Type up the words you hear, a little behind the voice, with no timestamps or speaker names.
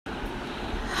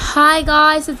Hi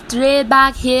guys, it's Dre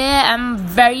back here. I'm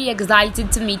very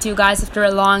excited to meet you guys after a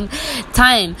long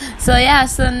time. So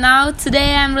now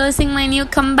today I'm releasing my new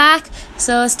comeback.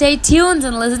 So stay tuned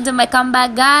and listen to my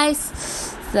comeback, guys.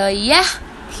 So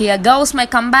here goes my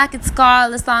comeback.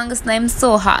 The song is named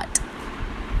So Hot.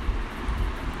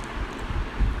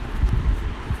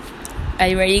 Are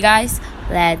you ready, guys?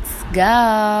 Let's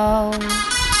go.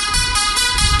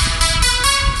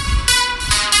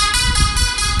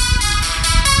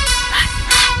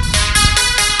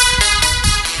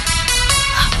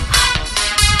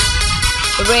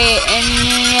 We're in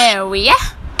the area.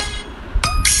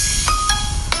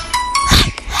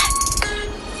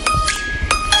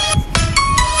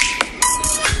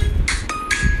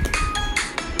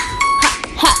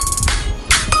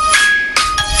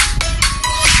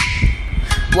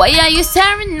 Why are you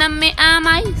staring at me? Am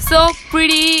I so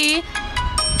pretty?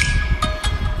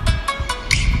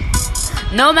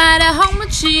 No matter how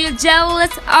much you're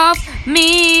jealous of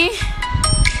me,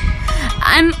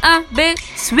 I'm a bit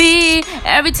sweet.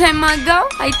 Every time I go,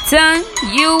 I turn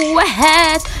you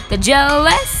ahead. The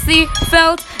jealousy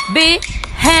felt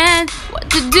behind. What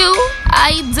to do?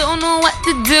 I don't know what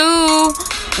to do.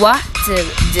 What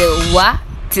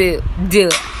to do?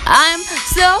 I'm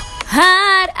so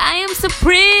hot. I am so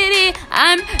pretty.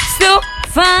 I'm so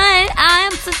fine. I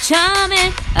am so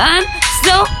charming. I'm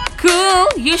so cool.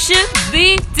 You should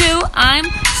be too. I'm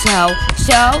so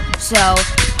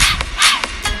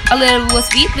a little bit of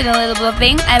sweet with a little bit of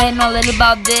pink. I didn't know a little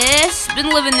about this. Been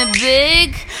living it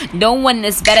big. No one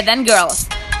is better than girls.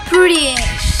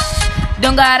 Pretty-ish.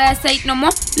 Don't gotta say it no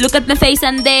more. Look at my face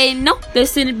and they know they've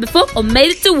seen it before or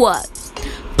made it to what?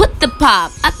 Put the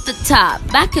pop at the top,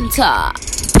 back and top.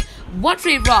 What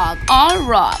we rock, all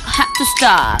rock. Have to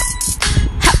stop,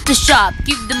 have to shop.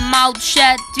 Keep the mouth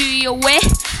shut to your way.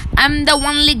 I'm the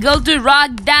only girl to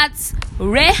rock. That's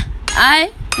rare.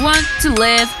 I want to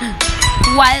live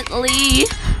quietly,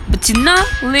 but you're not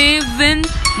leaving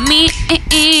me.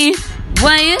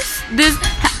 Why is this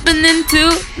happening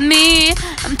to me?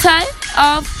 I'm tired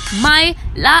of my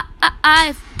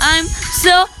life. I'm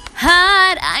so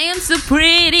hot, I am so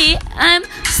pretty, I'm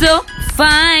so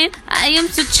fine, I am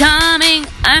so charming,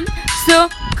 I'm so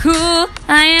cool,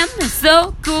 I am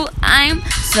so cool, I'm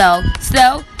so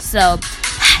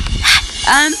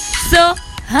I'm so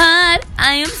hot,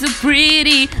 I am so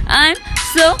pretty, I'm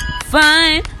so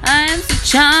fine, I am so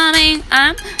charming,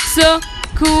 I'm so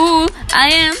cool, I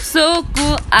am so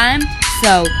cool, I'm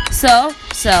so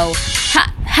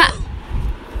hot.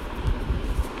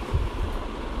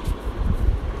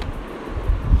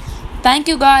 Thank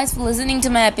you guys for listening to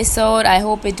my episode. I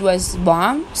hope it was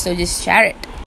bomb, so just share it.